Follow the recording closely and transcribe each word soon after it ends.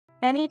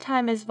Any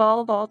time is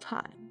volleyball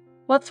time.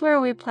 What's where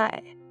we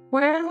play?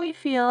 Wherein we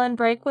feel and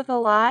break with a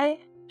lie?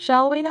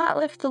 Shall we not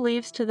lift the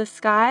leaves to the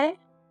sky?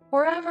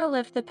 Or ever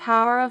lift the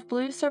power of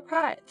blue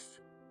surprise?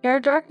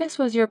 Ere darkness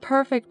was your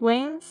perfect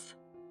wings?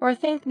 Or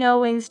think no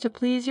wings to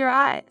please your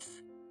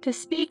eyes? To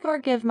speak or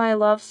give my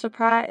love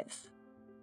surprise?